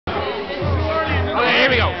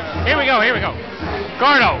Here we go.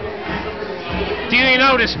 Gordo, do you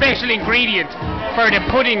know the special ingredient for the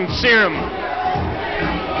pudding serum?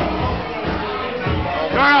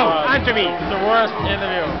 Gordo, answer me. It's the worst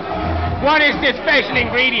interview. What is the special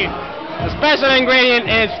ingredient? The special ingredient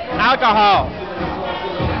is alcohol.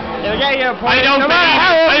 It'll get you a pudding.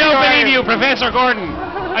 I don't believe you, Professor Gordon.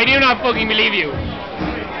 I do not fucking believe you.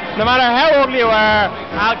 No matter how ugly you are,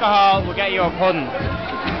 alcohol will get you a pudding.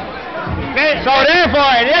 So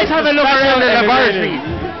therefore, let's have a look around the laboratory.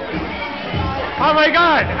 Oh my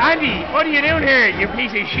God, Andy, what are you doing here, you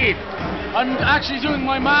piece of shit? I'm actually doing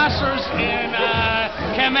my masters in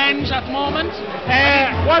Chem Eng at the moment.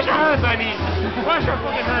 Wash your hands, Andy. Wash your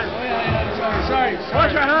fucking hands. Oh yeah, sorry.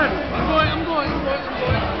 Wash your hands. I'm going.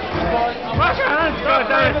 Wash your hands. God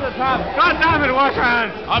damn it, wash your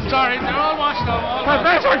hands. I'm sorry, they're all washed up.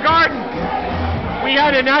 Professor Gordon, we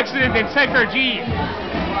had an accident in Sector G.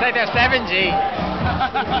 Sector 7G.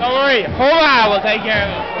 Don't worry, Hoa will take care of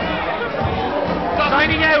it.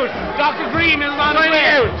 Signing out. Dr. Green is on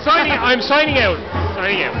I'm signing out.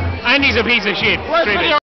 Andy's a piece of shit.